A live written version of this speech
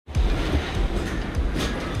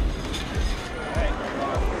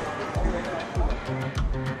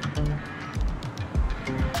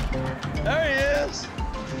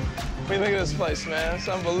this place, man. It's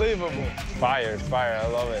unbelievable. Fire, it's fire. I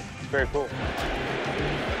love it. It's very cool.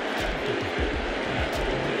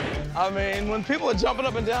 I mean, when people are jumping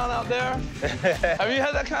up and down out there, have you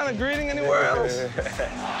had that kind of greeting anywhere else?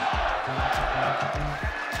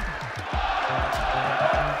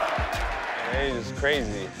 It's just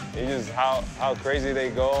crazy. It's just how crazy they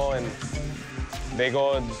go, and they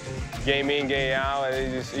go game in, game out,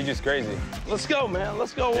 and it's just crazy. Let's go, man.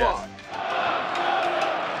 Let's go walk.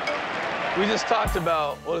 We just talked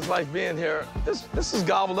about what it's like being here. This has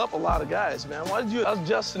gobbled up a lot of guys, man. Why did you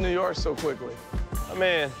adjust to New York so quickly? I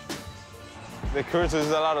mean, the culture,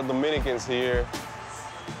 there's a lot of Dominicans here.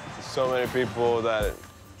 So many people that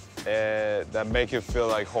make you feel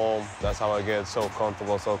like home. That's how I get so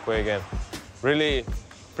comfortable so quick. And really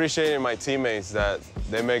appreciating my teammates that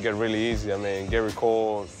they make it really easy. I mean, Gary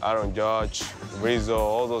Cole, Aaron Judge, Rizzo,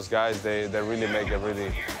 all those guys, they really make it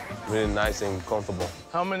really nice and comfortable.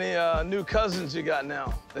 How many new cousins you got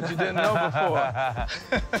now that you didn't know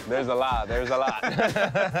before? There's a lot.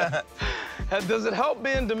 Does it help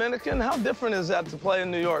being Dominican? How different is that to play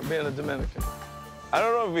in New York, being a Dominican? I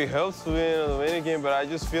don't know if it helps being a Dominican, but I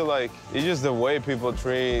just feel like it's just the way people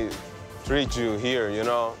treat you here, you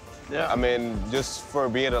know? Yeah. I mean, just for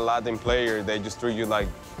being a Latin player, they just treat you like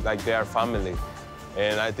they are family.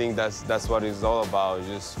 And I think that's what it's all about. You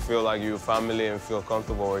just feel like you're family and feel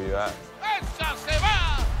comfortable where you're at. ¡Esa se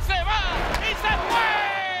va y se fue!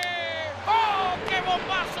 ¡Oh, qué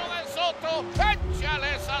bombazo de Soto!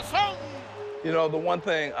 ¡Échale sazón! You know, the one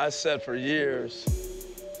thing I said for years,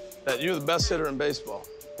 that you're the best hitter in baseball.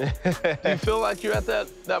 Do you feel like you're at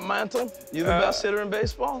that mantle? You're the best hitter in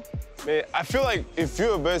baseball? Man, I feel like if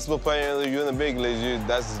you're a baseball player and you're in the big leagues,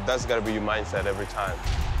 that's got to be your mindset every time.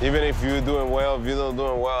 Even if you're doing well, if you're not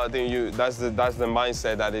doing well, I think that's the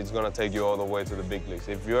mindset that it's going to take you all the way to the big leagues.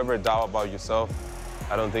 If you ever doubt about yourself,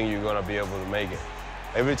 I don't think you're going to be able to make it.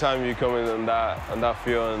 Every time you come in on that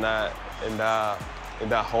field, in that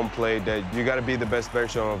home plate, that you got to be the best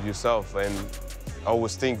version of yourself, and I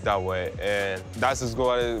always think that way. And that's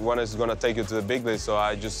what is going to take you to the big leagues, so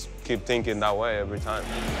I just keep thinking that way every time.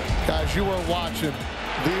 Guys, you are watching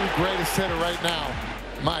the greatest hitter right now.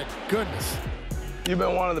 My goodness. You've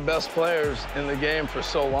been one of the best players in the game for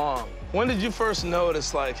so long. When did you first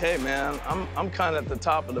notice, like, hey, man, I'm kind of at the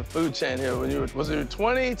top of the food chain here? Was it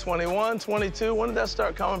 20, 21, 22? When did that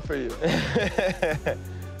start coming for you?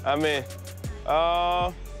 I mean,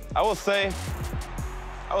 I would say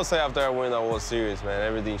after I won that World Series, man,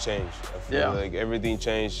 everything changed. I feel like everything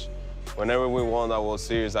changed. Whenever we won that World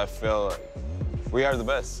Series, I felt like we are the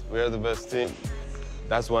best. We are the best team.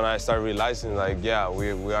 That's when I started realizing, like, yeah, we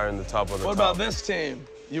are in the top of the top. What about this team?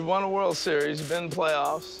 You won a World Series, you've been in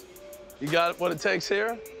playoffs. You got what it takes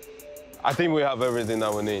here? I think we have everything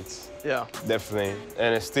that we need. Yeah. Definitely.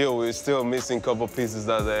 And we're still missing a couple pieces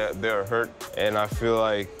that they're hurt. And I feel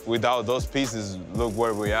like without those pieces, look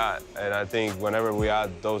where we're at. And I think whenever we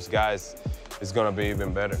add those guys, it's going to be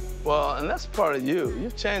even better. Well, and that's part of you.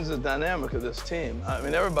 You've changed the dynamic of this team. I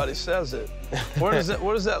mean, everybody says it. Where does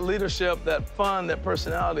that leadership, that fun, that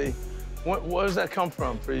personality, where does that come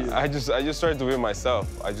from for you? I just tried to be myself.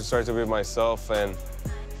 I just tried to be myself and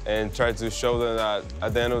try to show them that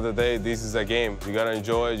at the end of the day, this is a game. You gotta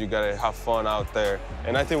enjoy it, you gotta have fun out there.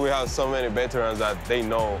 And I think we have so many veterans that they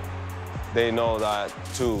know that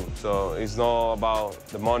too. So it's not about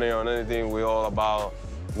the money or anything, we're all about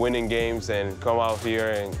winning games and come out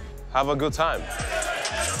here and have a good time.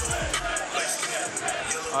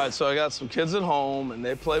 All right, so I got some kids at home, and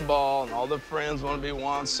they play ball, and all their friends want to be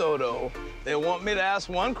Juan Soto. They want me to ask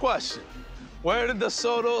one question. Where did the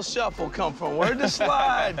Soto shuffle come from? Where did the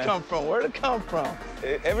slide come from? Where did it come from?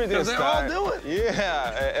 Everything started. They all do it.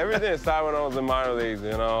 Yeah, everything started when I was in minor leagues,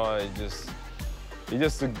 you know.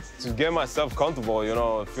 Just to get myself comfortable, you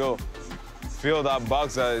know, feel that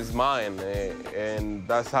box that is mine, and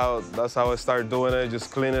that's how I started doing it.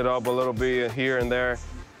 Just clean it up a little bit here and there,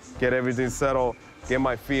 get everything settled, get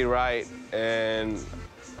my feet right, and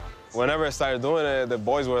whenever I started doing it, the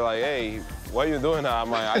boys were like, "Hey, what are you doing now?"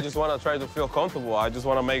 I'm like, "I just want to try to feel comfortable. I just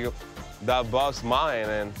want to make that box mine,"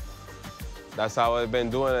 and that's how I've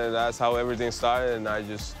been doing it. That's how everything started, and I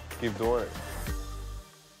just keep doing it.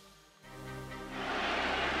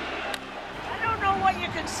 What you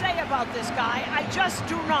can say about this guy, I just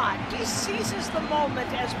do not. He seizes the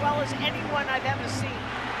moment as well as anyone I've ever seen.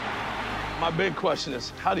 My big question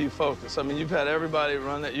is, how do you focus? I mean, you've had everybody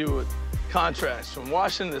run at you with contracts, from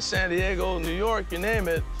Washington to San Diego, New York, you name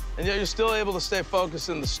it, and yet you're still able to stay focused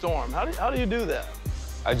in the storm. How do you do that?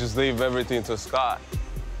 I just leave everything to Scott.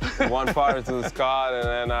 One part to Scott,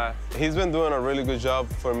 and then he's been doing a really good job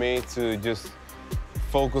for me to just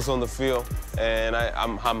focus on the field, and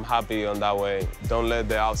I'm happy on that way. Don't let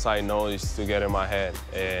the outside noise to get in my head,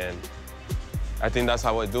 and I think that's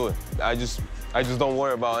how I do it. I just don't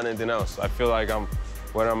worry about anything else. I feel like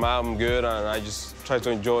where I'm at, I'm good, and I just try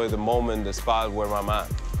to enjoy the moment, the spot where I'm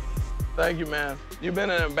at. Thank you, man. You've been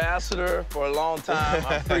an ambassador for a long time.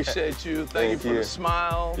 I appreciate you. Thank you for the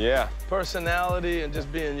smile, yeah, personality, and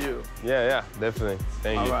just being you. Yeah, definitely.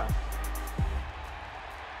 Thank you. All right.